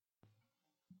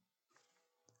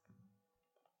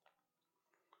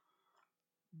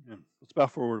Amen. Let's bow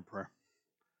forward to prayer.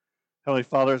 Heavenly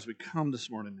Father, as we come this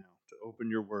morning now to open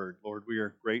your word, Lord, we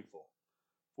are grateful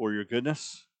for your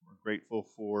goodness. We're grateful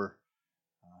for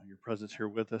your presence here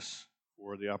with us,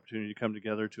 for the opportunity to come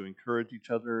together to encourage each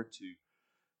other,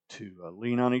 to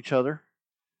lean on each other,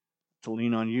 to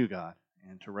lean on you, God,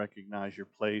 and to recognize your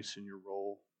place and your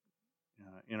role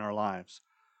in our lives.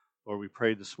 Lord, we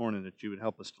prayed this morning that you would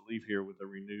help us to leave here with a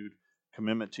renewed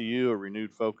commitment to you, a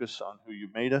renewed focus on who you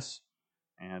made us,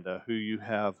 and who you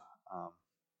have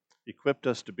equipped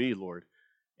us to be, Lord,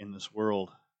 in this world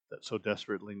that so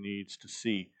desperately needs to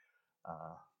see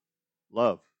uh,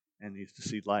 love and needs to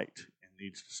see light and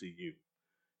needs to see you.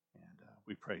 And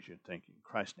we praise you and thank you. In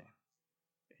Christ's name,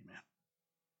 amen.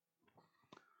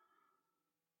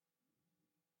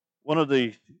 One of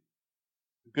the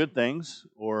good things,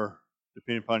 or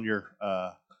depending upon your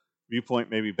viewpoint,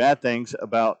 maybe bad things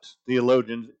about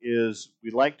theologians, is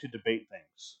we like to debate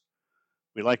things.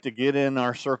 We like to get in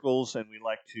our circles and we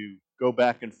like to go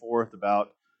back and forth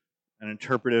about an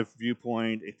interpretive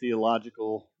viewpoint, a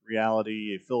theological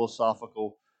reality, a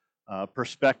philosophical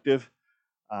perspective.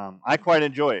 I quite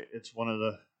enjoy it. It's one of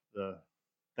the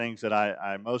things that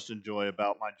I most enjoy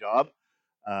about my job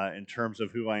in terms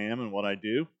of who I am and what I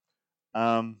do.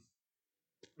 And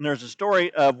there's a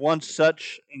story of one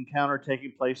such encounter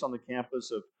taking place on the campus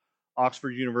of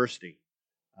Oxford University.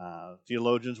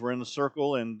 Theologians were in the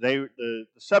circle, and the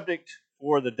subject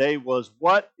for the day was,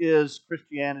 what is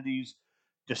Christianity's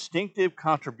distinctive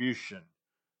contribution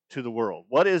to the world?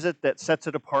 What is it that sets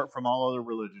it apart from all other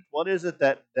religions? What is it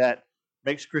that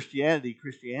makes Christianity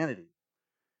Christianity?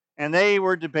 And they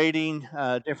were debating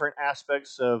different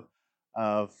aspects of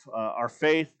our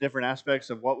faith, different aspects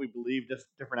of what we believe,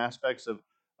 different aspects of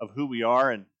who we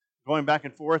are, and going back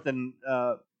and forth. And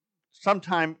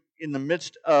sometime in the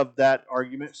midst of that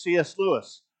argument, C.S.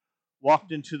 Lewis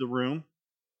walked into the room,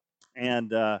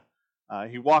 and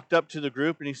he walked up to the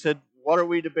group and he said, "What are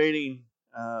we debating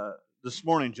this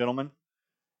morning, gentlemen?"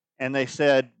 And they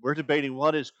said, "We're debating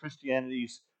what is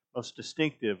Christianity's most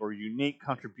distinctive or unique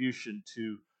contribution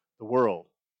to the world."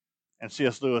 And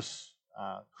C.S. Lewis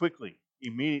quickly,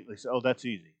 immediately said, "Oh, that's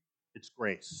easy. It's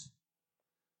grace.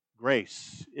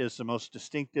 Grace is the most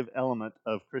distinctive element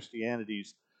of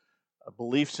Christianity's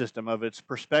belief system, of its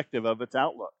perspective, of its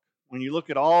outlook. When you look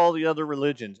at all the other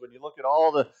religions, when you look at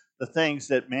all the things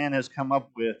that man has come up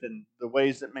with and the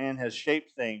ways that man has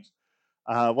shaped things,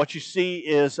 what you see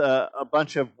is a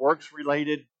bunch of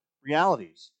works-related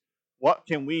realities. What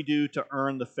can we do to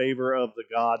earn the favor of the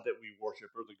God that we worship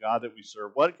or the God that we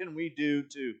serve? What can we do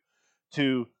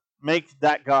to make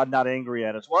that God not angry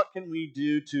at us? What can we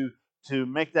do to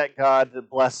make that God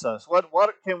bless us? What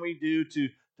can we do to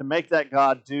make that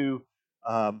God do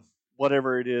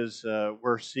whatever it is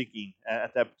we're seeking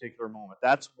at that particular moment?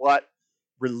 That's what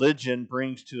religion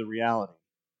brings to the reality.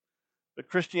 But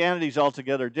Christianity is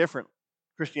altogether different.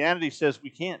 Christianity says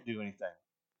we can't do anything.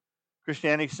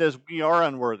 Christianity says we are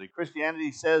unworthy.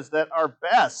 Christianity says that our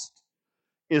best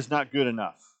is not good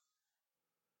enough.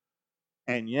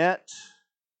 And yet,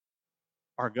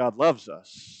 our God loves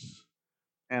us.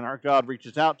 And our God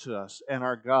reaches out to us. And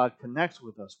our God connects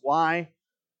with us. Why?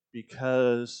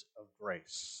 Because of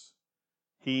grace.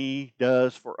 He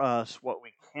does for us what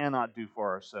we cannot do for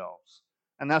ourselves.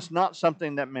 And that's not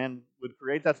something that man would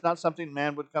create. That's not something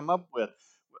man would come up with.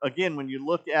 Again, when you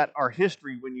look at our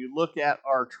history, when you look at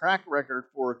our track record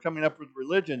for coming up with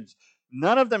religions,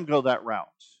 none of them go that route.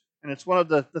 And it's one of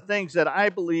the things that I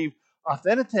believe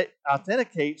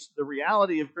authenticates the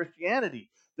reality of Christianity,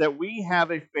 that we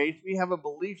have a faith, we have a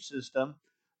belief system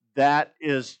that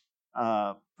is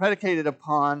predicated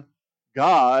upon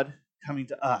God coming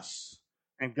to us.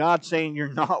 And God saying,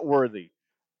 "You're not worthy.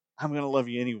 I'm going to love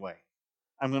you anyway.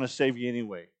 I'm going to save you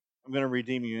anyway. I'm going to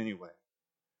redeem you anyway."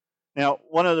 Now,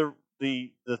 one of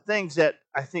the things that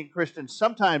I think Christians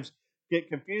sometimes get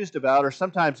confused about or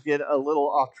sometimes get a little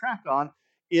off track on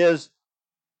is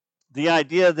the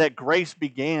idea that grace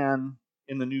began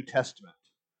in the New Testament.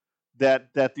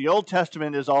 That the Old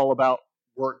Testament is all about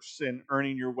works and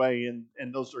earning your way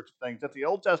and those sorts of things. That the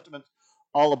Old Testament's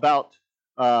all about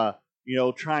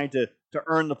trying to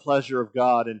earn the pleasure of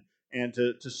God and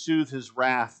to soothe His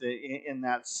wrath in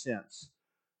that sense.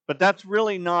 But that's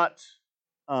really not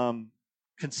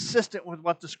consistent with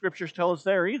what the Scriptures tell us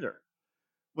there either.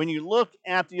 When you look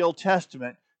at the Old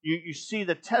Testament, you see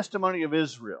the testimony of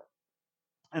Israel.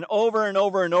 And over and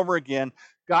over and over again,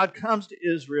 God comes to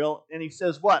Israel and He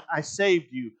says, "What? I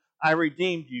saved you. I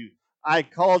redeemed you. I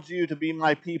called you to be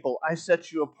my people. I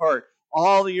set you apart.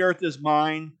 All the earth is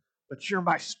mine, but you're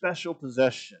my special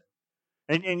possession."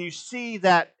 And you see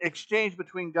that exchange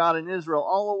between God and Israel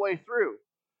all the way through.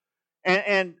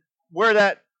 And where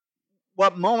that,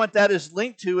 what moment that is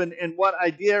linked to, and what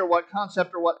idea or what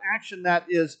concept or what action that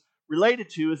is related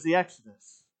to, is the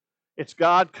Exodus. It's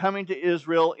God coming to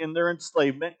Israel in their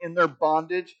enslavement, in their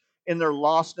bondage, in their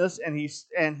lostness,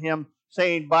 and Him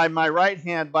saying, "By my right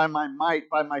hand, by my might,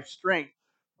 by my strength,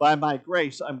 by my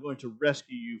grace, I'm going to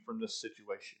rescue you from this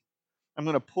situation. I'm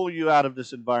going to pull you out of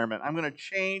this environment. I'm going to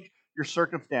change your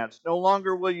circumstance. No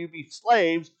longer will you be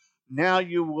slaves. Now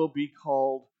you will be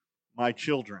called my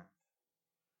children."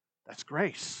 That's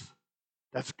grace.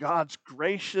 That's God's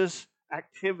gracious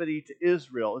activity to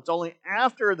Israel. It's only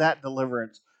after that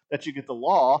deliverance that you get the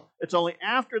law. It's only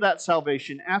after that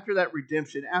salvation, after that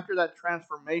redemption, after that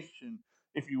transformation,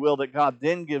 if you will, that God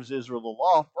then gives Israel the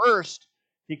law. First,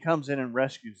 He comes in and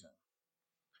rescues them.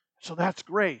 So that's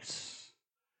grace.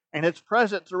 And it's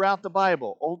present throughout the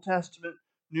Bible, Old Testament,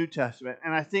 New Testament.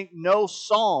 And I think no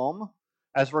psalm,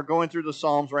 as we're going through the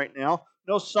Psalms right now,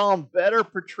 no psalm better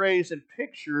portrays and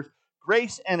pictures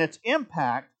grace and its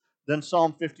impact than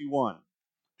Psalm 51.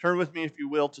 Turn with me, if you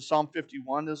will, to Psalm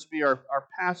 51. This will be our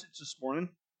passage this morning.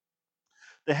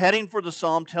 The heading for the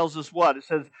psalm tells us what? It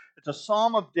says it's a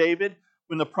psalm of David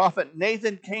when the prophet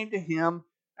Nathan came to him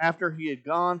after he had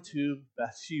gone to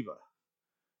Bathsheba.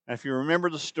 Now, if you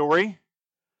remember the story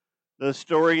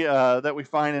that we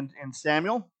find in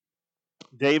Samuel,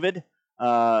 David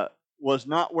was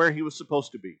not where he was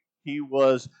supposed to be. He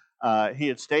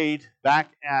had stayed back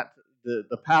at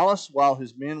the palace while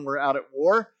his men were out at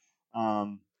war.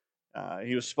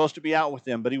 He was supposed to be out with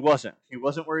them, but he wasn't. He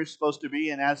wasn't where he was supposed to be.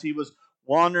 And as he was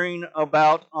wandering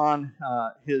about on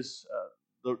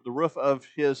the roof of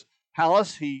his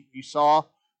palace, he saw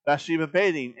Bathsheba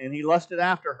bathing, and he lusted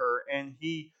after her, and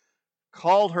he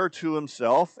called her to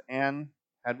himself and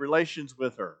had relations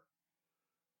with her,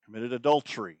 committed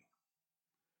adultery.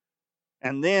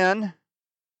 And then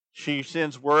she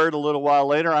sends word a little while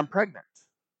later, "I'm pregnant."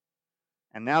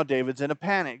 And now David's in a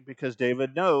panic because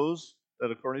David knows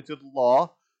that according to the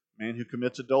law, a man who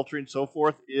commits adultery and so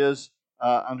forth is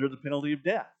under the penalty of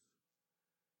death.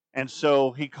 And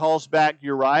so he calls back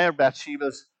Uriah,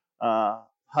 Bathsheba's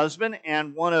husband,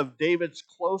 and one of David's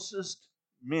closest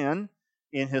men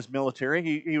in his military.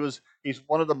 He's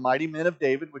one of the mighty men of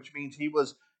David, which means he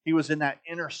was in that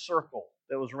inner circle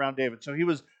that was around David. So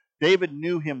David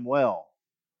knew him well.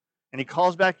 And he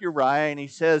calls back Uriah and he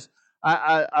says,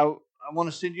 I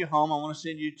want to send you home. I want to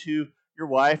send you to your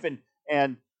wife.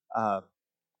 And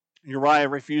Uriah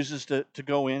refuses to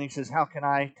go in. He says, "How can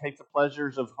I take the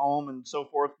pleasures of home and so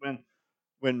forth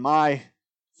when my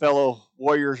fellow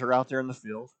warriors are out there in the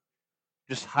field?"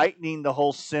 Just heightening the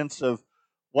whole sense of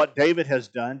what David has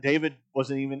done. David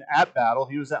wasn't even at battle.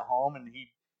 He was at home, and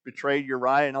he betrayed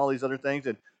Uriah and all these other things.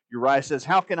 And Uriah says,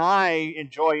 "How can I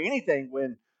enjoy anything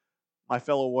when my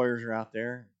fellow warriors are out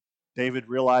there?" David,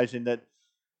 realizing that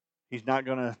he's not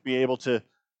going to be able to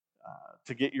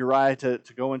get Uriah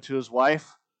to go into his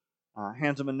wife,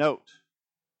 hands him a note.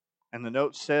 And the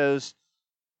note says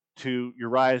to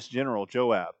Uriah's general,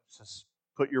 Joab, says,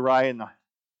 "Put Uriah in the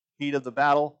heat of the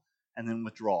battle and then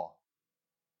withdraw.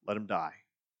 Let him die."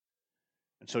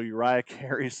 And so Uriah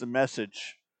carries the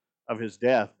message of his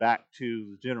death back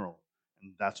to the general.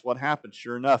 And that's what happens.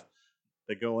 Sure enough,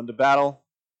 they go into battle.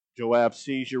 Joab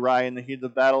sees Uriah in the heat of the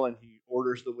battle, and he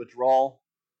orders the withdrawal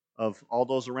of all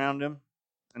those around him.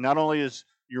 And not only is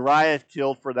Uriah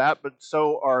killed for that, but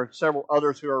so are several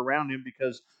others who are around him,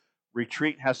 because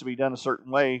retreat has to be done a certain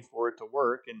way for it to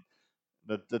work. And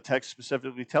the text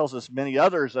specifically tells us many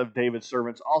others of David's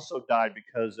servants also died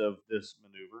because of this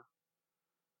maneuver.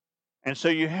 And so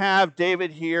you have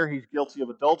David here. He's guilty of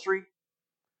adultery.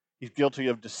 He's guilty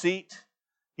of deceit.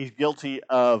 He's guilty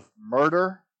of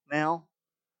murder now.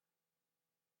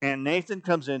 And Nathan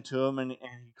comes into him and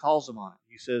he calls him on it.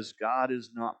 He says, "God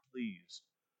is not pleased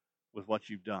with what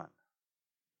you've done."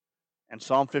 And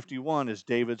Psalm 51 is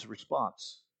David's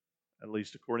response, at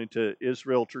least according to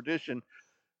Israel tradition,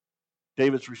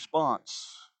 David's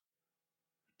response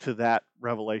to that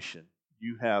revelation.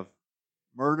 You have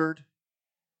murdered,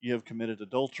 you have committed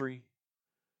adultery,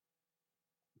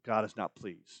 God is not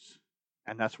pleased.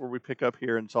 And that's where we pick up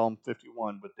here in Psalm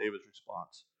 51 with David's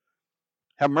response.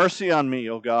 "Have mercy on me,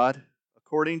 O God,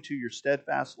 according to your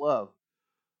steadfast love.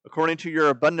 According to your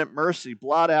abundant mercy,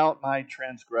 blot out my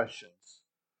transgressions.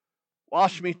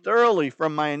 Wash me thoroughly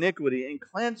from my iniquity and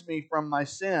cleanse me from my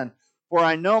sin. For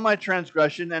I know my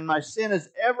transgression, and my sin is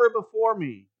ever before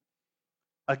me.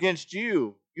 Against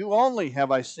you, you only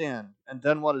have I sinned and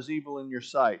done what is evil in your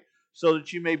sight, so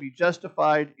that you may be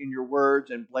justified in your words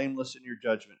and blameless in your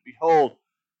judgment. Behold,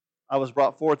 I was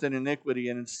brought forth in iniquity,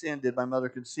 and in sin did my mother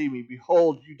conceive me.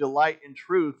 Behold, you delight in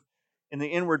truth in the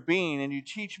inward being, and you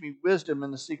teach me wisdom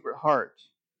in the secret heart.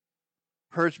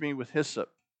 Purge me with hyssop,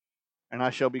 and I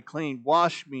shall be clean.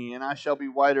 Wash me, and I shall be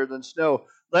whiter than snow.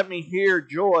 Let me hear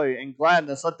joy and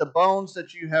gladness. Let the bones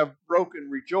that you have broken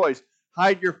rejoice.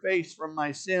 Hide your face from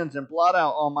my sins and blot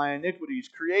out all my iniquities.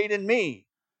 Create in me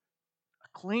a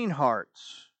clean heart,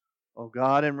 O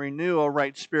God, and renew a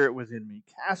right spirit within me.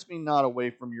 Cast me not away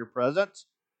from your presence,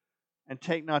 and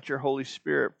take not your Holy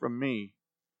Spirit from me.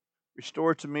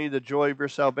 Restore to me the joy of your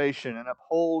salvation, and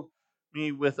uphold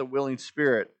me with a willing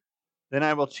spirit. Then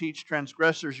I will teach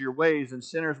transgressors your ways, and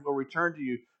sinners will return to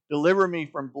you. Deliver me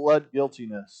from blood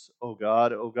guiltiness, O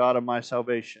God of my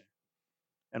salvation,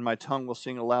 and my tongue will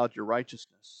sing aloud your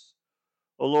righteousness.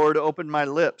 O Lord, open my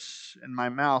lips, and my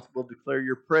mouth will declare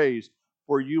your praise,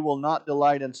 for you will not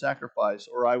delight in sacrifice,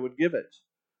 or I would give it.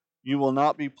 You will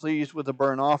not be pleased with a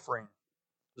burnt offering.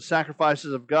 The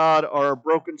sacrifices of God are a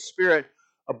broken spirit,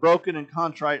 a broken and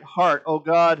contrite heart. O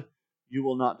God, you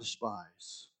will not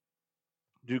despise.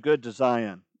 Do good to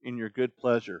Zion in your good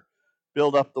pleasure.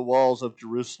 Build up the walls of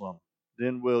Jerusalem.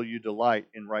 Then will you delight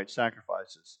in right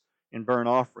sacrifices, in burnt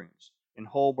offerings, in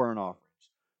whole burnt offerings.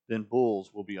 Then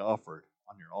bulls will be offered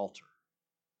on your altar.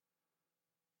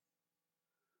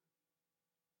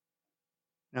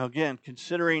 Now again,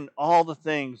 considering all the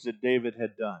things that David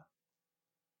had done,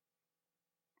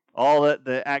 all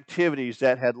the activities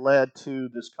that had led to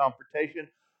this confrontation,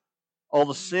 all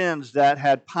the sins that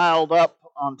had piled up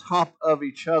on top of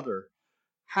each other,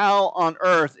 how on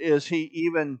earth is he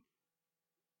even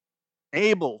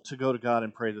able to go to God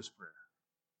and pray this prayer?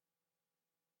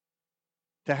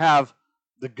 To have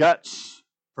the guts,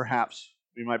 perhaps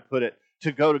we might put it,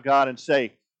 to go to God and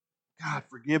say, God,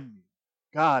 forgive me.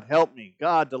 God, help me.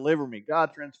 God, deliver me.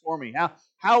 God, transform me.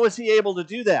 How is he able to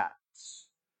do that?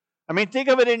 I mean, think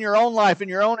of it in your own life, in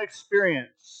your own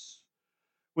experience.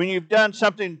 When you've done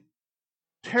something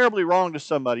terribly wrong to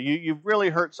somebody, you've really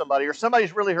hurt somebody, or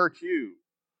somebody's really hurt you,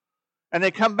 and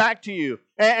they come back to you.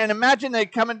 And imagine they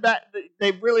coming back,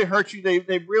 they've really hurt you,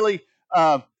 they've really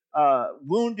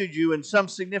wounded you in some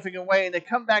significant way, and they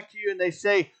come back to you and they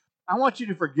say, I want you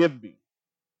to forgive me.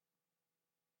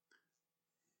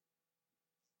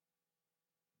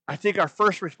 I think our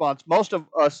first response, most of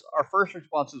us, our first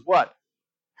response is what?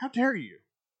 How dare you?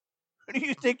 Who do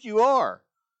you think you are?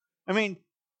 I mean,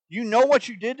 you know what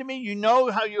you did to me. You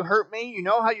know how you hurt me. You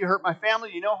know how you hurt my family.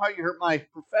 You know how you hurt my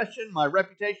profession, my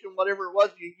reputation, whatever it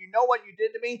was. You know what you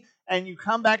did to me, and you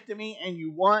come back to me and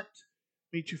you want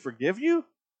me to forgive you?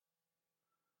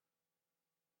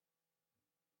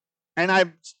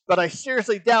 But I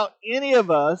seriously doubt any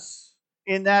of us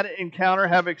in that encounter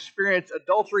have experienced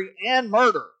adultery and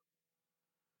murder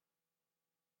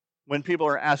when people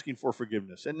are asking for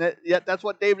forgiveness. And yet that's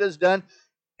what David has done.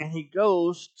 And he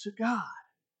goes to God.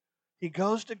 He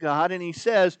goes to God and he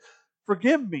says,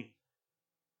 forgive me.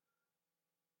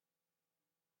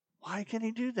 Why can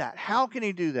he do that? How can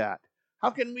he do that? How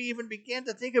can we even begin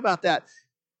to think about that?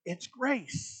 It's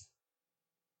grace.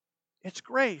 It's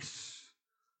grace.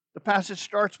 The passage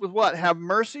starts with what? Have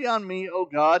mercy on me, O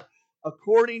God,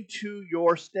 according to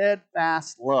your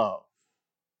steadfast love.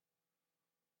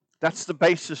 That's the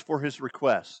basis for his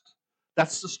request.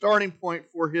 That's the starting point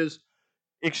for his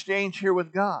exchange here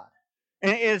with God.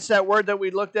 And it's that word that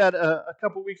we looked at a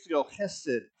couple weeks ago,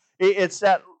 hesed. It's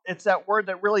that word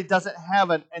that really doesn't have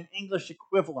an English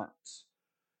equivalent.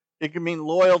 It can mean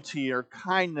loyalty or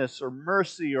kindness or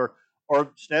mercy or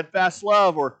steadfast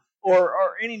love or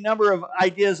any number of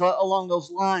ideas along those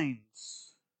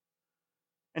lines.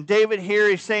 And David here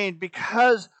is saying,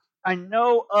 because I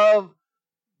know of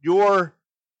your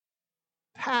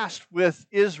past with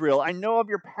Israel, I know of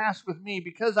your past with me,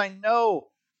 because I know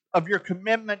of your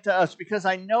commitment to us, because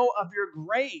I know of your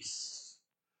grace.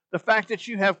 The fact that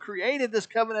you have created this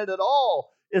covenant at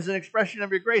all is an expression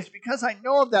of your grace. Because I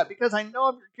know of that, because I know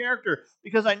of your character,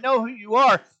 because I know who you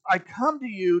are, I come to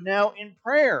you now in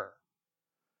prayer.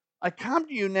 I come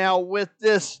to you now with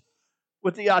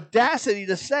the audacity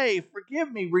to say,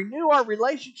 forgive me, renew our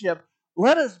relationship.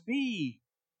 Let us be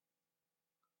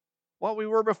what we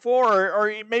were before,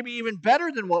 or maybe even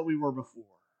better than what we were before.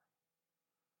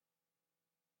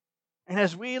 And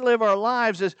as we live our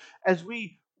lives, as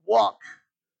we walk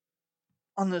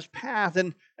on this path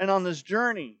and on this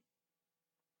journey,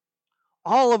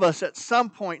 all of us at some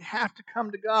point have to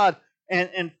come to God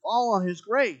and fall on his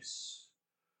grace.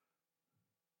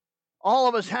 All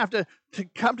of us have to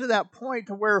come to that point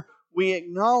to where we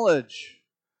acknowledge,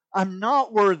 I'm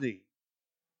not worthy.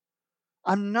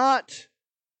 I'm not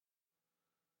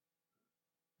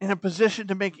in a position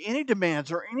to make any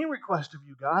demands or any request of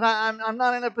you, God. I'm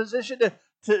not in a position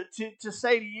to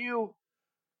say to you,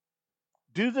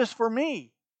 Do this for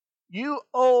me. You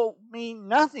owe me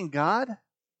nothing, God.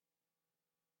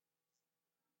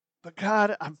 But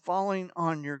God, I'm falling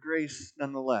on your grace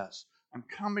nonetheless. I'm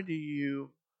coming to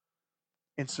you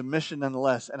in submission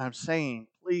nonetheless. And I'm saying,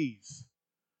 please,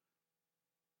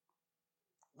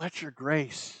 let your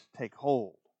grace take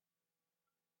hold.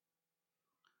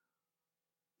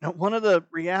 Now, one of the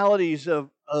realities of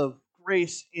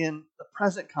grace in the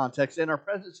present context, in our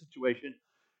present situation,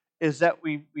 is that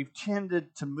we've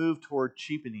tended to move toward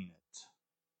cheapening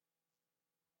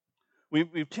it.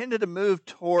 We've tended to move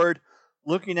toward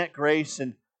looking at grace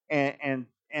and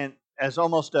as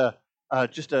almost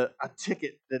just a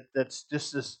ticket that's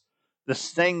just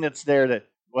this thing that's there that,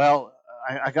 well,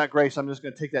 I got grace, I'm just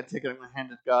going to take that ticket, I'm going to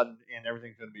hand it to God, and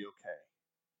everything's going to be okay.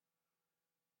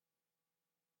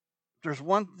 There's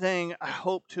one thing I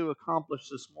hope to accomplish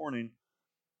this morning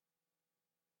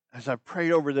as I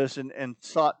prayed over this and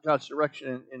sought God's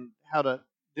direction in how to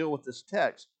deal with this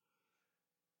text.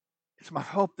 It's my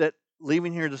hope that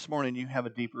leaving here this morning, you have a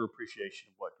deeper appreciation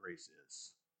of what grace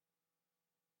is.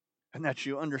 And that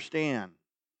you understand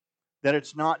that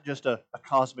it's not just a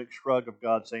cosmic shrug of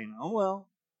God saying, oh, well,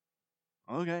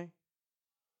 okay.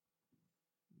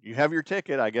 You have your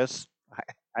ticket. I guess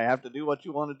I have to do what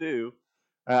you want to do.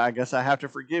 I guess I have to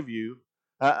forgive you.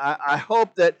 I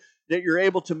hope that you're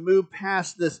able to move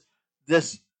past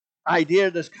this idea,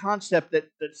 this concept that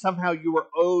somehow you were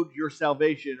owed your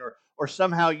salvation, or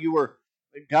somehow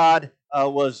God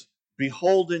was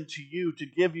beholden to you to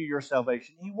give you your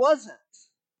salvation. He wasn't.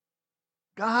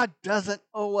 God doesn't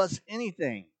owe us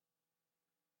anything.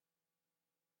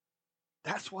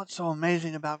 That's what's so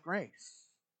amazing about grace.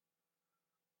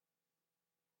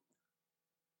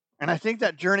 And I think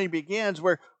that journey begins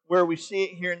where we see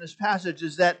it here in this passage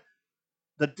is that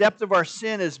the depth of our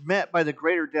sin is met by the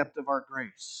greater depth of our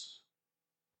grace.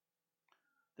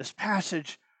 This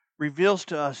passage reveals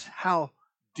to us how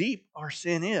deep our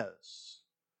sin is.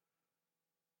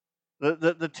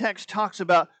 The text talks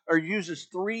about or uses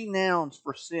three nouns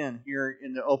for sin here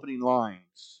in the opening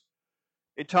lines.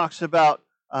 It talks about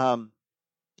blot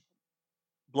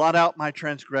out my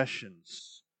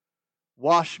transgressions,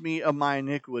 wash me of my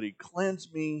iniquity,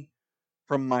 cleanse me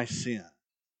from my sin.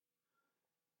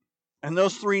 And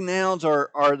those three nouns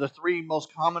are the three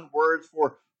most common words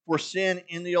for sin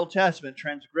in the Old Testament: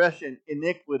 transgression,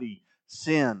 iniquity,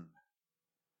 sin.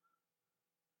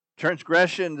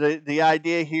 Transgression, the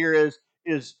idea here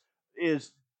is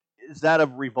that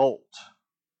of revolt.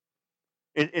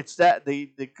 It's that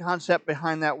the concept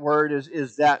behind that word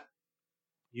is that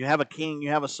you have a king, you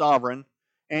have a sovereign,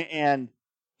 and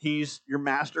he's your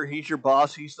master, he's your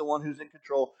boss, he's the one who's in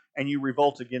control, and you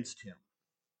revolt against him.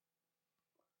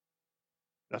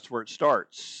 That's where it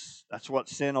starts. That's what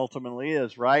sin ultimately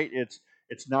is, right? It's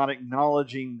not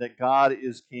acknowledging that God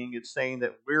is king. It's saying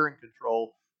that we're in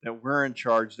control, that we're in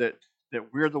charge, that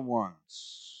we're the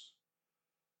ones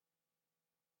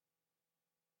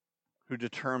who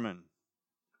determine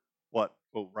what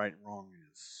right and wrong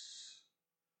is.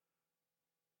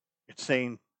 It's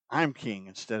saying I'm king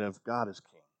instead of God is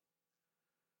king.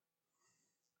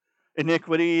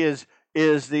 Iniquity is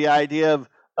the idea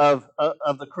of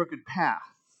the crooked path.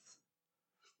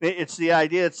 It's the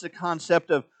idea. It's the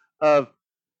concept of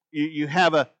you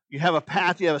have a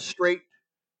path. You have a straight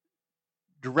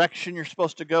direction you're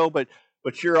supposed to go, but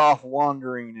you're off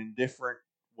wandering in different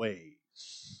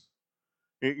ways.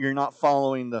 You're not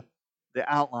following the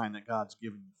outline that God's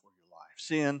given you for your life.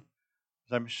 Sin,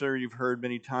 as I'm sure you've heard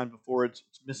many times before, it's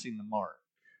missing the mark.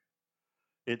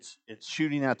 It's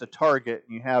shooting at the target,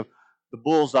 and you have the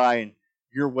bullseye, and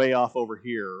you're way off over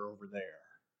here or over there.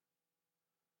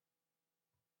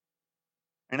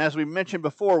 And as we mentioned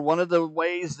before, one of the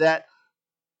ways that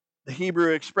the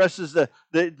Hebrew expresses the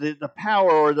power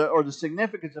or the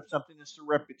significance of something is through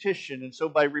repetition. And so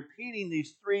by repeating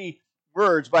these three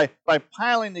words, by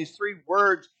piling these three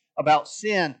words about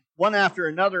sin, one after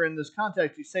another in this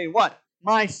context, you say what?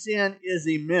 My sin is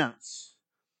immense.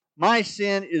 My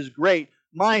sin is great.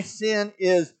 My sin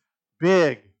is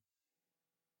big.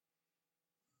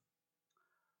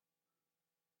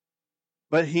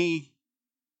 But he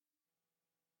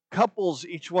couples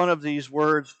each one of these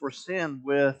words for sin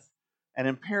with an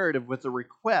imperative, with a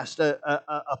request,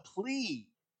 a plea.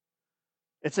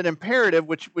 It's an imperative,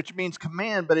 which means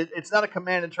command, but it's not a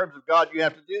command in terms of God, you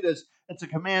have to do this. It's a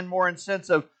command more in sense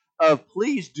of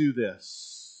please do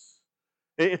this.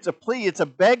 It's a plea, it's a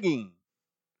begging.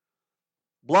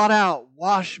 Blot out,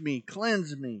 wash me,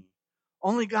 cleanse me.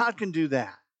 Only God can do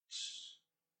that.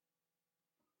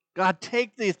 God,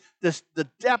 take the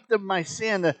depth of my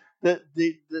sin,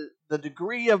 the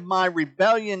degree of my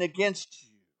rebellion against you,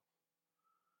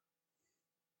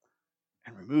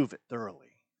 and remove it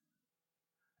thoroughly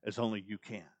as only you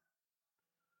can.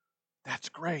 That's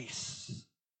grace.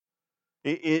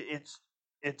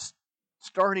 It's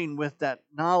starting with that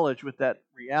knowledge, with that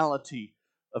reality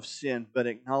of sin, but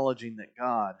acknowledging that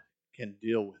God can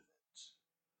deal with it.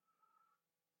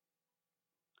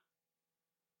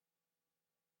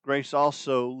 Grace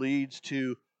also leads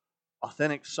to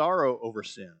authentic sorrow over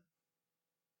sin.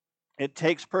 It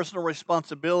takes personal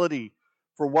responsibility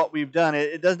for what we've done.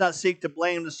 It does not seek to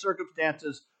blame the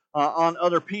circumstances on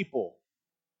other people.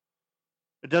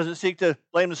 It doesn't seek to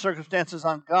blame the circumstances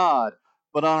on God,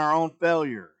 but on our own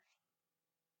failure.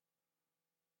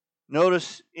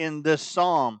 Notice in this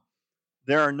psalm,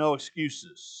 there are no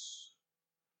excuses.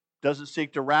 It doesn't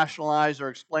seek to rationalize or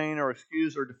explain or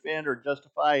excuse or defend or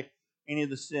justify any of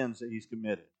the sins that he's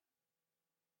committed.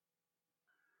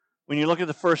 When you look at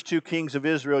the first two kings of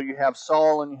Israel, you have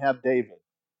Saul and you have David.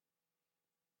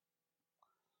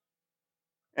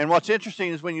 And what's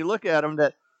interesting is when you look at them,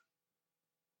 that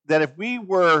if we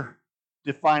were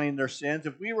defining their sins,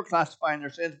 if we were classifying their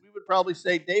sins, we would probably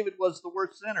say David was the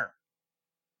worst sinner.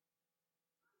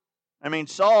 I mean,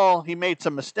 Saul, he made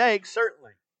some mistakes,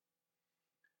 certainly.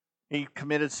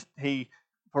 He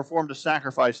performed a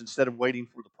sacrifice instead of waiting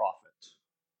for the prophet.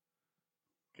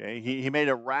 Okay, he made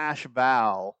a rash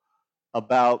vow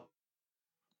about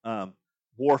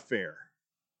warfare.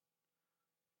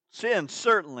 Sin,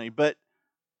 certainly, but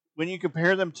when you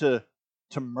compare them to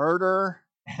murder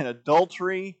and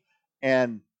adultery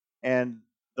and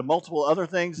the multiple other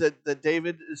things that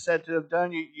David is said to have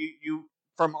done, you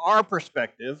from our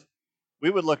perspective,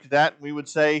 we would look at that and we would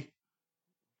say,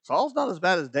 Saul's not as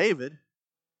bad as David.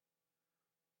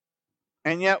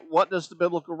 And yet, what does the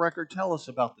biblical record tell us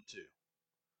about the two?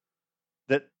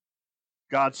 That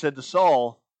God said to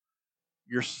Saul,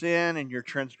 your sin and your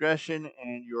transgression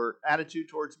and your attitude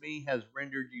towards me has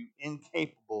rendered you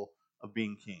incapable of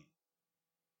being king.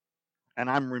 And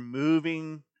I'm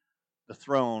removing the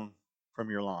throne from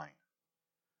your line.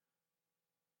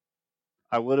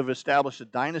 I would have established a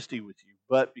dynasty with you,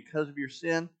 but because of your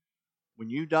sin, when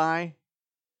you die,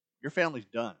 your family's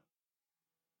done.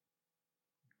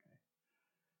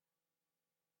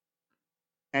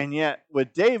 And yet,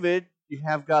 with David, you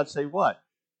have God say, what?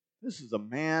 This is a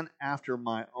man after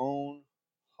my own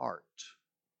heart.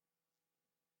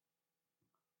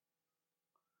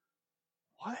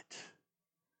 What?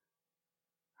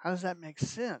 How does that make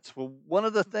sense? Well, one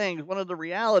of the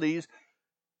realities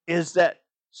is that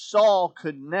Saul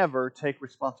could never take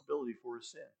responsibility for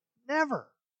his sin. Never.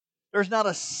 There's not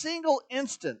a single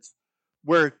instance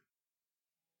where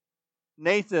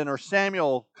Nathan or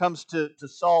Samuel comes to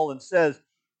Saul and says,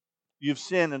 you've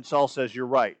sinned, and Saul says, you're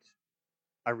right.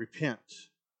 I repent.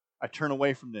 I turn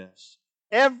away from this.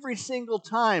 Every single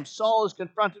time Saul is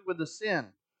confronted with a sin,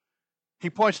 he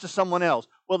points to someone else.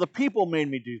 Well, the people made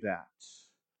me do that.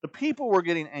 The people were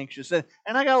getting anxious, and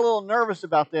I got a little nervous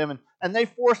about them, and they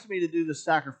forced me to do the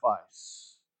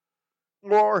sacrifice.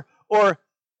 Or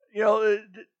you know,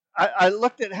 I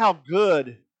looked at how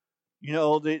good,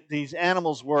 these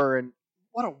animals were, and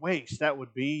what a waste that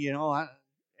would be, and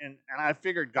I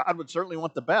figured God would certainly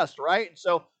want the best, right? And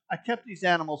so I kept these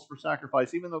animals for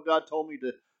sacrifice, even though God told me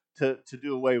to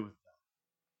do away with them.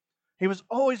 He was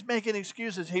always making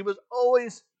excuses. He was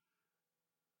always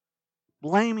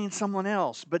blaming someone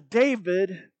else. But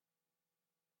David,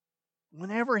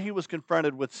 whenever he was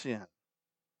confronted with sin,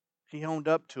 he owned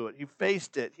up to it. He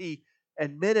faced it. He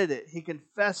admitted it. He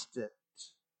confessed it.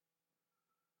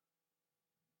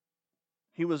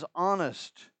 He was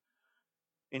honest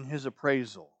in his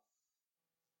appraisal.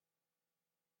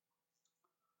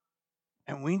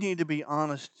 And we need to be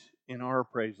honest in our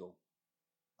appraisal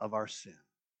of our sin.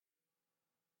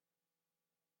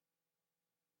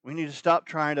 We need to stop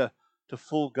trying to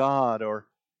fool God or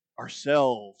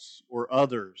ourselves or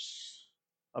others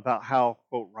about how,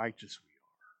 quote, righteous we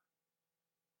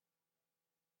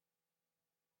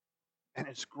are. And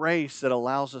it's grace that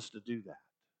allows us to do that.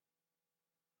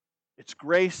 It's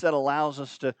grace that allows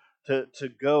us to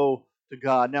go to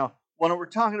God. Now, what we're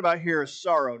talking about here is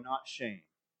sorrow, not shame.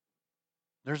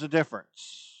 There's a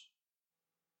difference.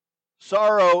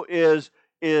 Sorrow is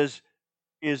a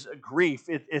grief.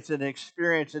 It's an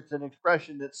experience. It's an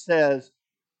expression that says,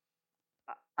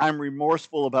 I'm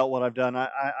remorseful about what I've done.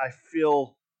 I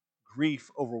feel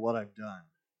grief over what I've done.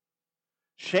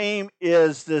 Shame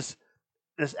is this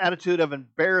attitude of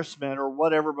embarrassment or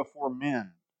whatever before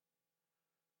men.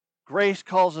 Grace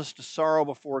calls us to sorrow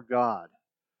before God.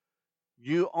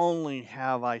 You only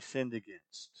have I sinned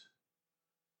against,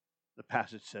 the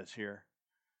passage says here.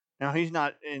 Now, he's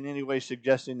not in any way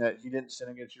suggesting that he didn't sin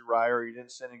against Uriah or he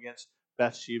didn't sin against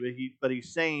Bathsheba. But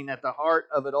he's saying at the heart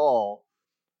of it all,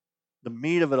 the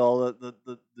meat of it all,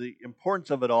 the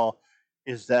importance of it all,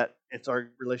 is that it's our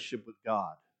relationship with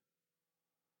God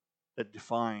that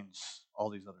defines all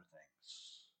these other things.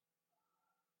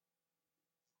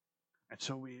 And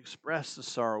so we express the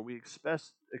sorrow, we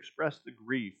express the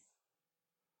grief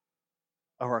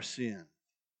of our sin.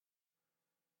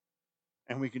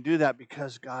 And we can do that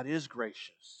because God is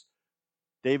gracious.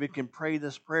 David can pray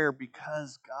this prayer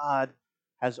because God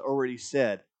has already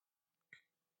said,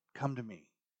 come to me.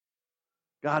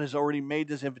 God has already made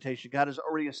this invitation. God has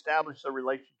already established a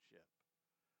relationship.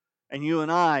 And you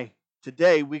and I,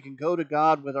 today, we can go to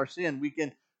God with our sin. We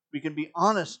can be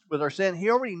honest with our sin. He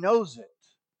already knows it.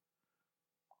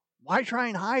 Why try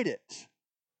and hide it?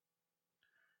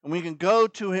 And we can go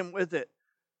to Him with it.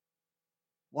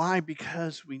 Why?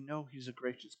 Because we know He's a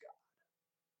gracious God.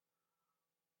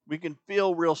 We can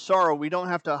feel real sorrow. We don't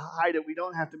have to hide it. We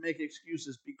don't have to make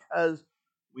excuses because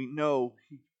we know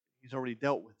He's already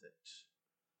dealt with it.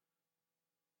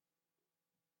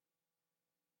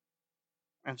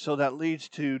 And so that leads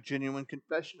to genuine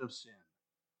confession of sin.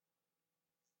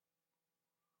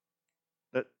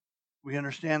 That we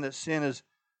understand that sin is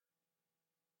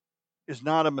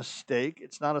not a mistake.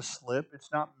 It's not a slip.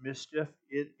 It's not mischief.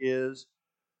 It is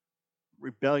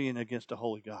rebellion against a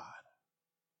holy God.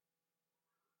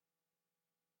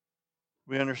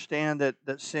 We understand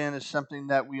that sin is something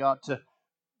that we ought to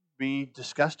be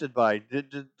disgusted by,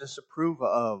 disapprove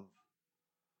of.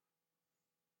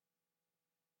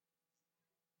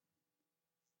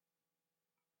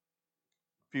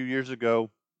 A few years ago,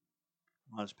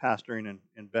 when I was pastoring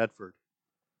in Bedford,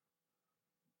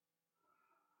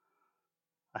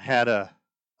 I had a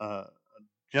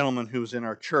gentleman who was in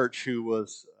our church who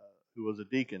was a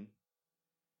deacon,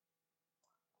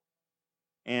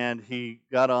 and he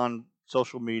got on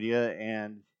social media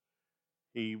and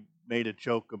he made a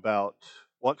joke about,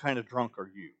 what kind of drunk are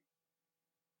you?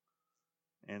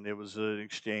 And it was an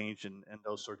exchange and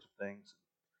those sorts of things.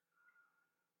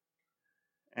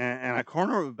 And I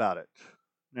cornered him about it.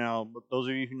 Now, those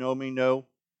of you who know me know,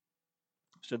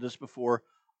 I've said this before,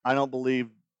 I don't believe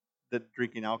that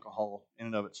drinking alcohol in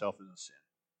and of itself is a sin.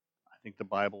 I think the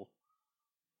Bible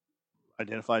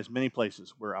identifies many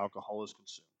places where alcohol is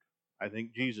consumed. I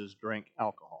think Jesus drank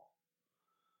alcohol.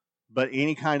 But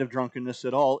any kind of drunkenness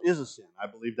at all is a sin. I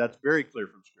believe that's very clear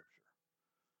from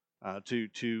Scripture.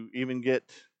 To even get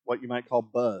what you might call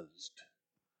buzzed,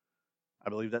 I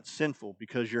believe that's sinful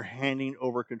because you're handing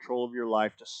over control of your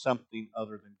life to something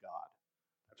other than God.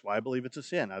 That's why I believe it's a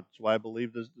sin. That's why I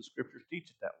believe the Scriptures teach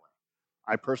it that way.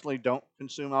 I personally don't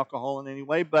consume alcohol in any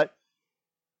way, but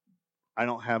I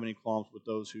don't have any qualms with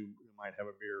those who might have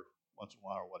a beer once in a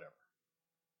while or whatever.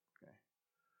 Okay.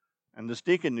 And this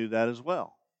deacon knew that as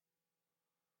well.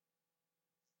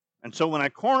 And so when I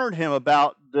cornered him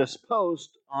about this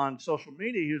post on social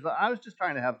media, he was like, I was just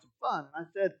trying to have some fun. And I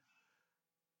said,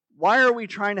 why are we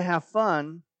trying to have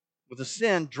fun with a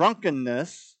sin,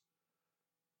 drunkenness,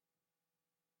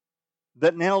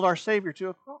 that nailed our Savior to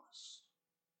a cross?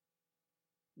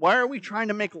 Why are we trying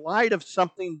to make light of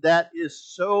something that is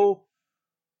so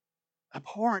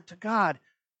abhorrent to God?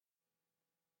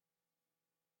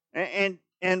 And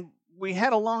we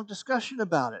had a long discussion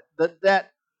about it,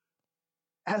 that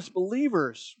as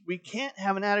believers, we can't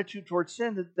have an attitude towards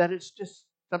sin that it's just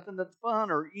something that's fun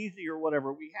or easy or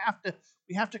whatever. We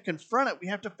have to confront it. We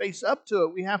have to face up to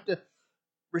it. We have to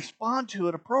respond to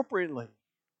it appropriately.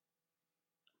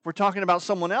 If we're talking about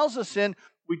someone else's sin,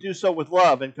 we do so with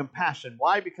love and compassion.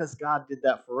 Why? Because God did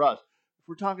that for us. If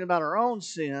we're talking about our own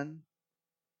sin,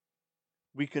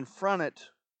 we confront it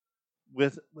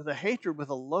with a hatred, with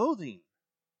a loathing.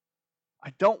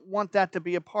 I don't want that to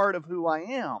be a part of who I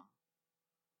am.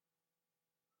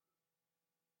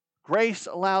 Grace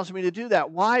allows me to do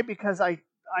that. Why? Because I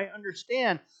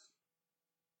understand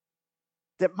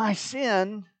that my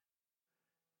sin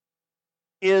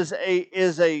is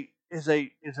a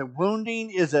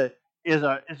wounding, is a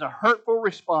hurtful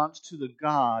response to the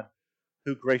God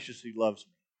who graciously loves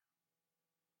me.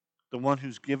 The one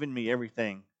who's given me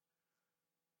everything.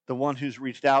 The one who's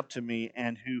reached out to me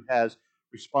and who has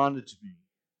responded to me.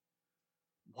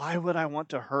 Why would I want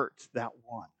to hurt that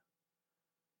one?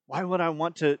 Why would I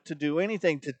want to do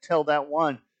anything to tell that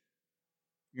one,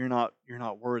 you're not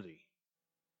worthy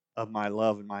of my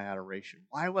love and my adoration?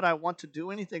 Why would I want to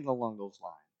do anything along those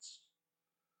lines?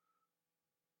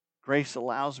 Grace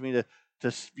allows me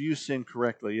to view sin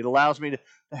correctly. It allows me to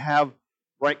have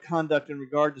right conduct in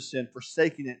regard to sin,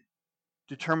 forsaking it,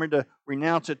 determined to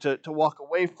renounce it, to walk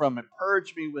away from it.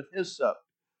 Purge me with hyssop.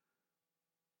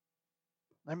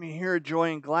 Let me hear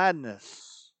joy and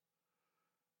gladness.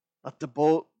 Let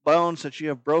the bones that you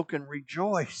have broken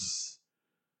rejoice.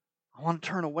 I want to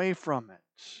turn away from it.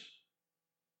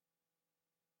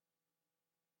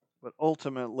 But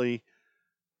ultimately,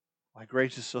 why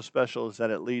grace is so special is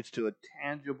that it leads to a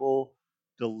tangible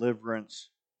deliverance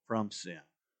from sin.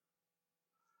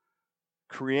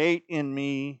 Create in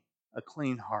me a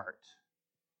clean heart.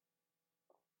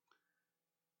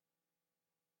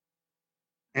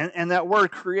 And that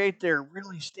word create there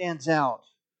really stands out.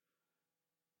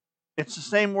 It's the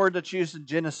same word that's used in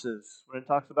Genesis when it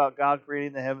talks about God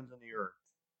creating the heavens and the earth.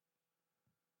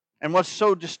 And what's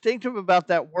so distinctive about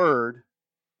that word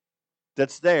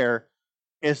that's there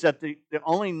is that the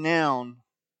only noun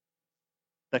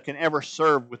that can ever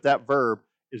serve with that verb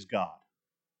is God.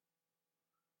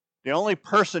 The only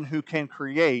person who can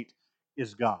create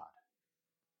is God.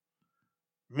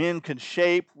 Men can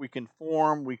shape, we can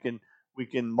form, we can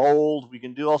mold, we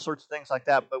can do all sorts of things like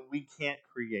that, but we can't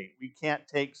create. We can't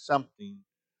take something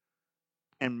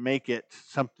and make it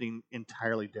something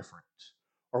entirely different.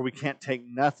 Or we can't take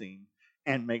nothing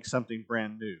and make something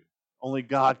brand new. Only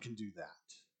God can do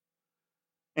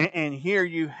that. And here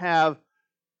you have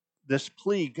this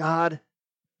plea, God,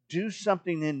 do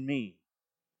something in me.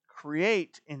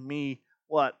 Create in me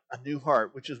what? A new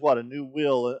heart, which is what? A new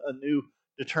will, a new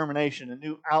determination, a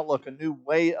new outlook, a new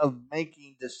way of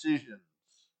making decisions.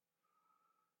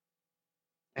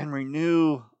 And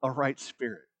renew a right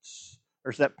spirit.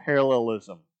 There's that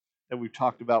parallelism that we've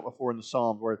talked about before in the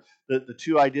Psalms, where the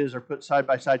two ideas are put side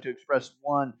by side to express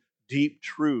one deep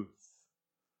truth.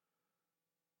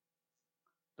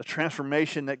 The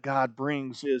transformation that God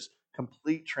brings is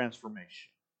complete transformation.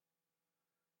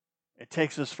 It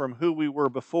takes us from who we were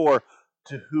before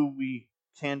to who we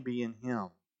can be in Him.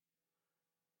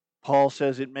 Paul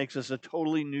says it makes us a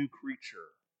totally new creature,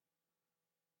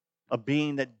 a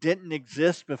being that didn't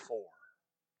exist before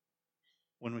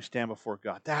when we stand before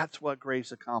God. That's what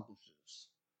grace accomplishes.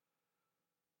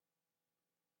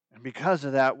 And because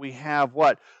of that, we have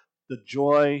what? The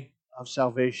joy of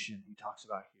salvation he talks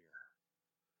about here.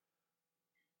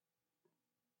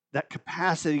 That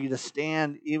capacity to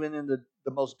stand even in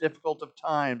the most difficult of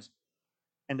times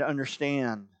and to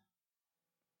understand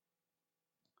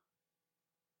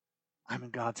I'm in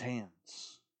God's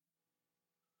hands.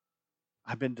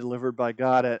 I've been delivered by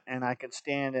God, and I can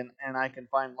stand and I can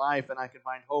find life and I can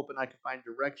find hope and I can find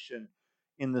direction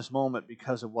in this moment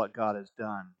because of what God has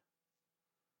done.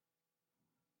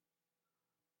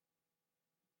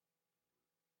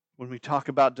 When we talk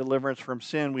about deliverance from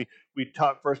sin, we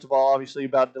talk, first of all, obviously,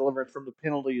 about deliverance from the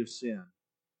penalty of sin.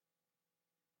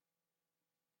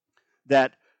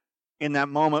 That in that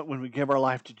moment when we give our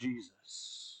life to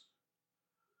Jesus,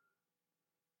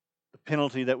 the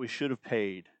penalty that we should have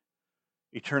paid,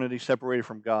 eternity separated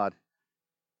from God,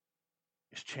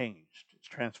 is changed, it's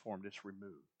transformed, it's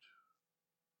removed.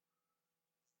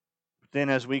 But then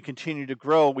as we continue to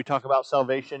grow, we talk about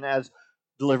salvation as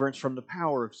deliverance from the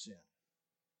power of sin.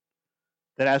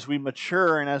 That as we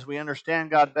mature and as we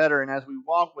understand God better and as we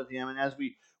walk with Him and as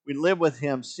we live with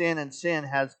Him, sin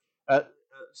has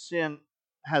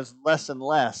less and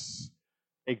less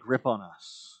a grip on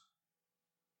us.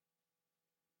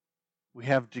 We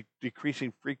have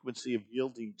decreasing frequency of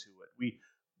yielding to it.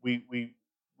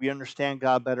 We understand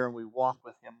God better and we walk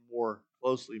with Him more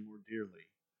closely, more dearly.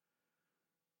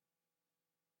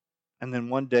 And then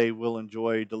one day we'll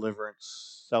enjoy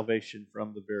deliverance, salvation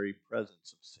from the very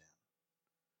presence of sin.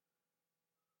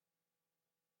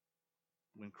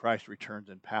 When Christ returns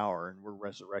in power and we're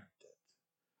resurrected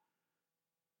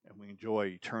and we enjoy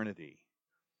eternity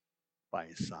by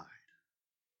His side.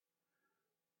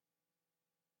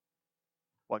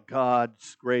 What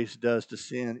God's grace does to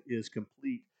sin is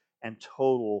complete and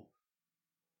total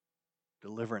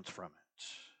deliverance from it.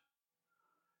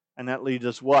 And that leads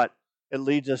us what? It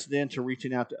leads us then to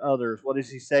reaching out to others. What does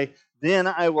He say? Then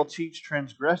I will teach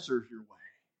transgressors your way.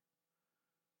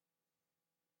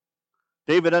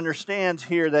 David understands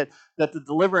here that the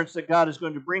deliverance that God is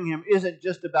going to bring him isn't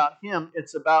just about him,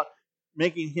 it's about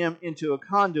making him into a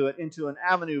conduit, into an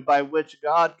avenue by which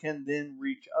God can then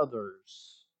reach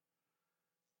others.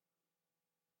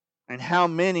 And how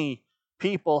many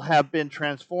people have been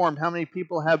transformed? How many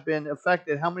people have been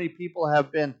affected? How many people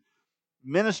have been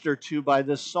ministered to by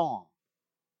this song?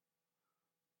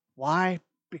 Why?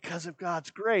 Because of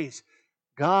God's grace.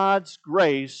 God's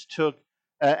grace took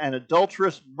an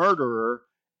adulterous murderer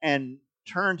and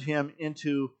turned him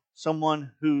into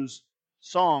someone whose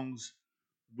songs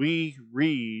we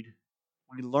read,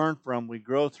 we learn from, we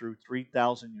grow through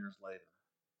 3,000 years later.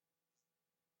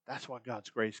 That's what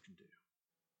God's grace can do.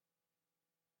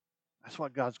 That's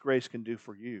what God's grace can do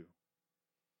for you.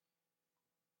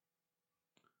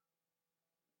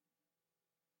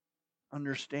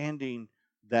 understanding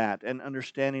that and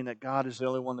understanding that God is the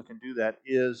only one that can do that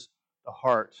is the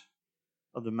heart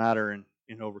of the matter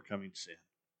in overcoming sin.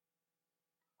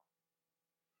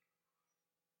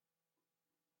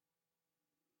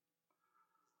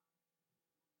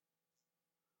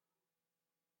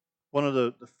 One of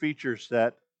the features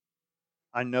that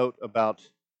I note about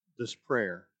this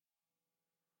prayer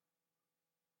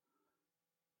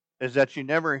is that you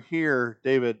never hear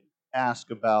David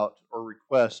ask about or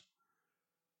request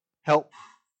help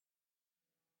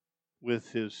with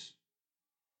his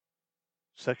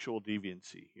sexual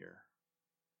deviancy here.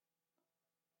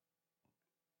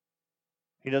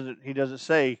 He doesn't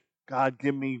say, God,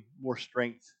 give me more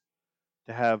strength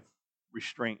to have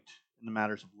restraint in the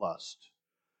matters of lust.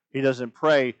 He doesn't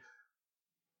pray,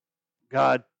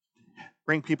 God,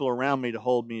 bring people around me to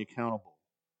hold me accountable.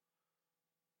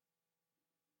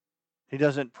 He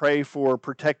doesn't pray for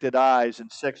protected eyes and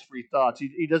sex-free thoughts.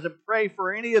 He doesn't pray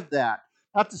for any of that.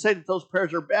 Not to say that those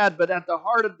prayers are bad, but at the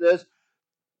heart of this,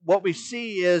 what we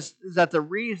see is that the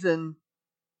reason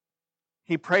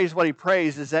he prays what he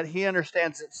prays is that he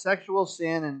understands that sexual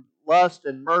sin and lust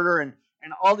and murder and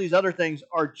all these other things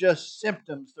are just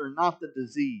symptoms. They're not the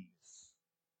disease.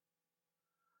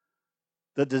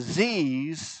 The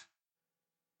disease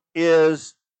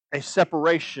is a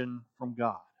separation from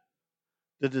God.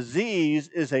 The disease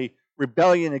is a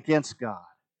rebellion against God.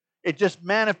 It just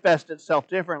manifests itself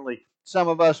differently. Some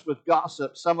of us with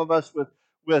gossip, some of us with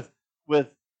with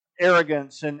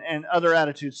arrogance and other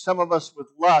attitudes, some of us with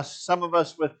lust, some of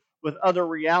us with other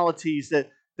realities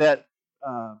that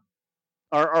uh,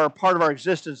 are a part of our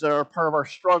existence, that are a part of our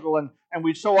struggle. And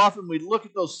we so often we look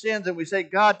at those sins and we say,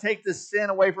 God, take this sin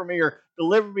away from me, or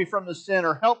deliver me from the sin,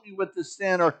 or help me with this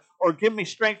sin, or give me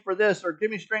strength for this, or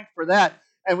give me strength for that.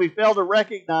 And we fail to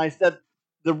recognize that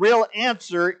the real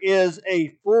answer is a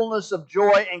fullness of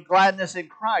joy and gladness in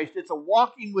Christ. It's a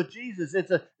walking with Jesus.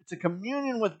 It's a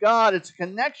communion with God. It's a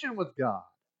connection with God.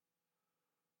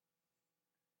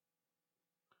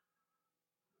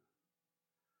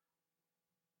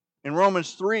 In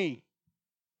Romans 3,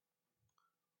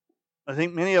 I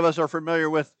think many of us are familiar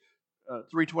with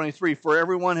 3:23. For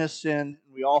everyone has sinned,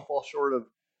 and we all fall short of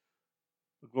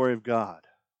the glory of God.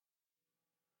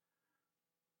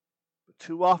 But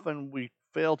too often we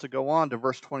fail to go on to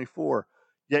verse 24.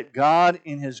 Yet God,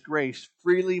 in His grace,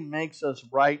 freely makes us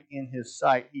right in His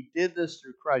sight. He did this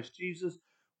through Christ Jesus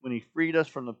when He freed us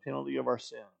from the penalty of our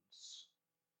sins.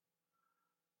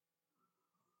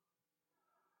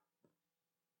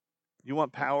 You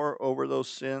want power over those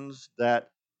sins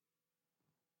that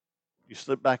you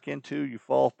slip back into, you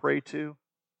fall prey to?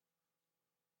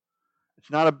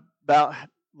 It's not about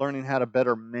learning how to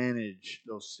better manage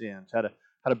those sins, how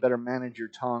to better manage your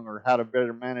tongue, or how to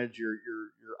better manage your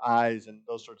eyes and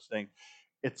those sorts of things.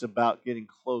 It's about getting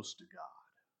close to God.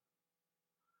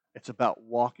 It's about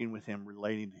walking with Him,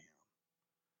 relating to Him.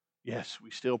 Yes,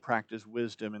 we still practice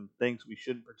wisdom and things we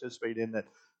shouldn't participate in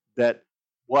that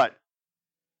what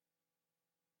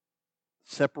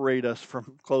separate us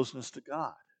from closeness to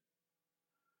God.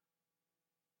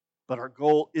 But our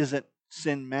goal isn't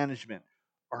sin management.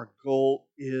 Our goal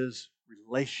is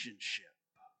relationship.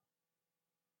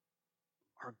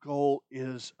 Our goal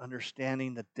is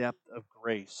understanding the depth of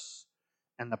grace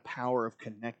and the power of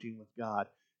connecting with God.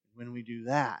 When we do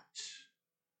that,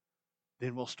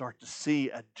 then we'll start to see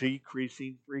a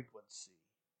decreasing frequency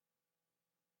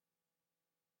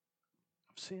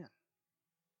of sin.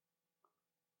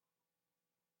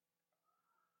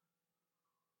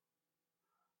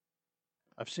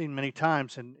 I've seen many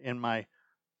times in my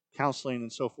counseling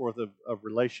and so forth of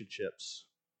relationships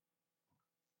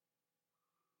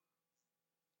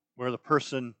where the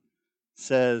person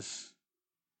says,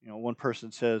 one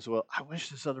person says, well, I wish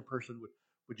this other person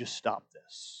would just stop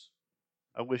this.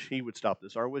 I wish he would stop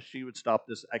this, or I wish she would stop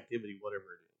this activity, whatever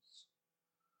it is.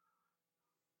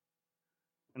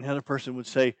 And the other person would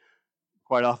say,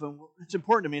 quite often, well, it's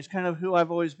important to me. It's kind of who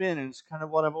I've always been, and it's kind of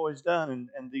what I've always done,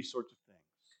 and these sorts of things.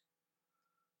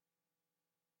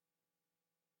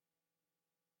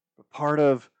 But part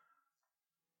of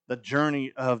the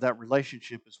journey of that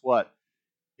relationship is what?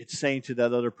 It's saying to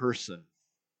that other person,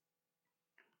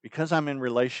 because I'm in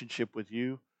relationship with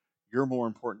you, you're more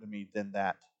important to me than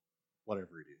that,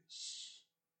 whatever it is.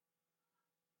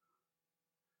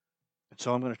 And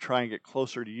so I'm going to try and get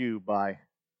closer to you by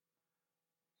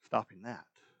stopping that.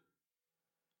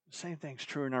 The same thing's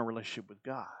true in our relationship with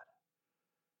God.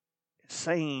 It's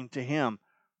saying to Him,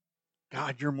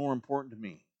 God, you're more important to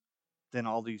me than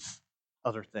all these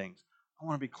other things. I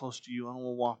want to be close to you. I want to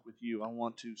walk with you. I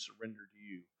want to surrender to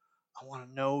you. I want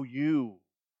to know you.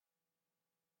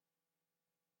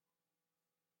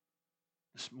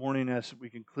 This morning, as we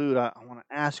conclude, I want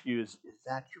to ask you, is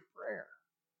that your prayer?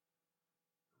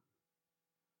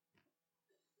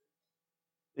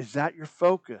 Is that your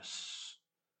focus?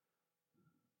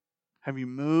 Have you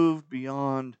moved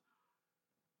beyond,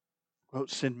 quote,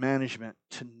 sin management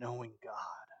to knowing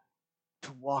God,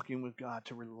 to walking with God,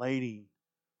 to relating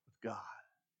with God?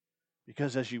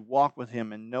 Because as you walk with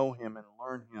Him and know Him and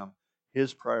learn Him,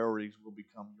 His priorities will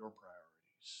become your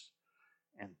priorities.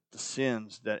 And the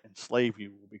sins that enslave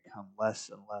you will become less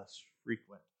and less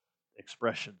frequent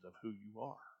expressions of who you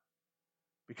are.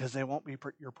 Because they won't be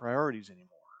your priorities anymore.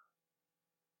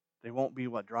 They won't be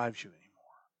what drives you anymore.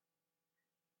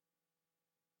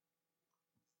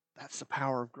 That's the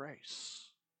power of grace.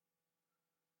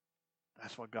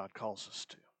 That's what God calls us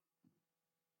to.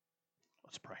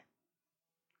 Let's pray.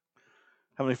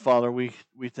 Heavenly Father, we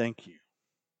thank you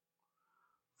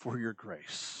for your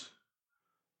grace,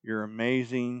 your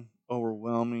amazing,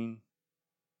 overwhelming,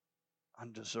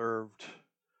 undeserved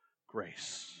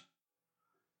grace.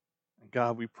 And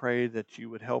God, we pray that you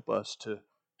would help us to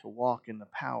walk in the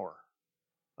power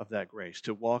of that grace,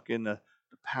 to walk in the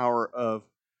power of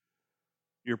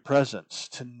your presence,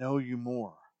 to know you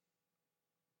more.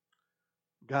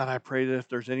 God, I pray that if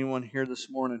there's anyone here this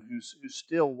morning who's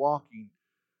still walking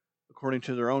according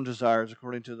to their own desires,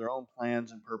 according to their own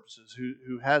plans and purposes,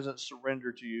 who hasn't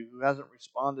surrendered to you, who hasn't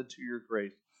responded to your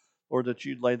grace, Lord, that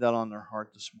you'd lay that on their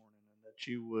heart this morning and that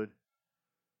you would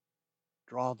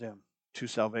draw them to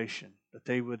salvation, that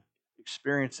they would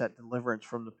experience that deliverance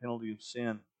from the penalty of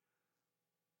sin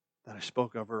that I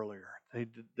spoke of earlier.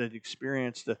 They'd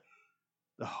experience the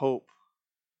hope,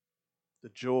 the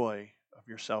joy of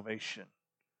your salvation,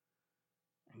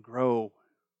 and grow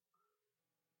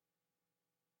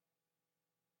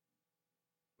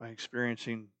by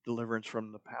experiencing deliverance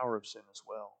from the power of sin as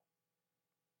well.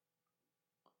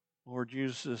 Lord,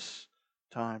 use this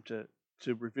time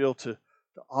to reveal to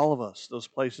all of us those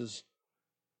places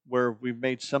where we've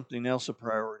made something else a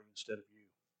priority instead of you.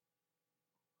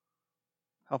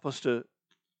 Help us to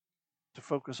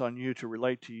focus on you, to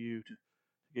relate to you, to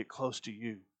get close to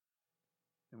you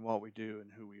in what we do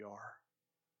and who we are.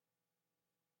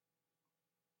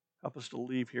 Help us to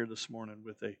leave here this morning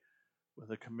with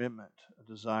a commitment, a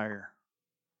desire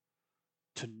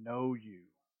to know you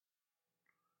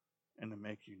and to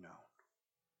make you known.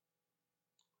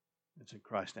 It's in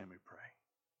Christ's name we pray.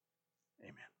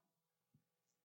 Amen.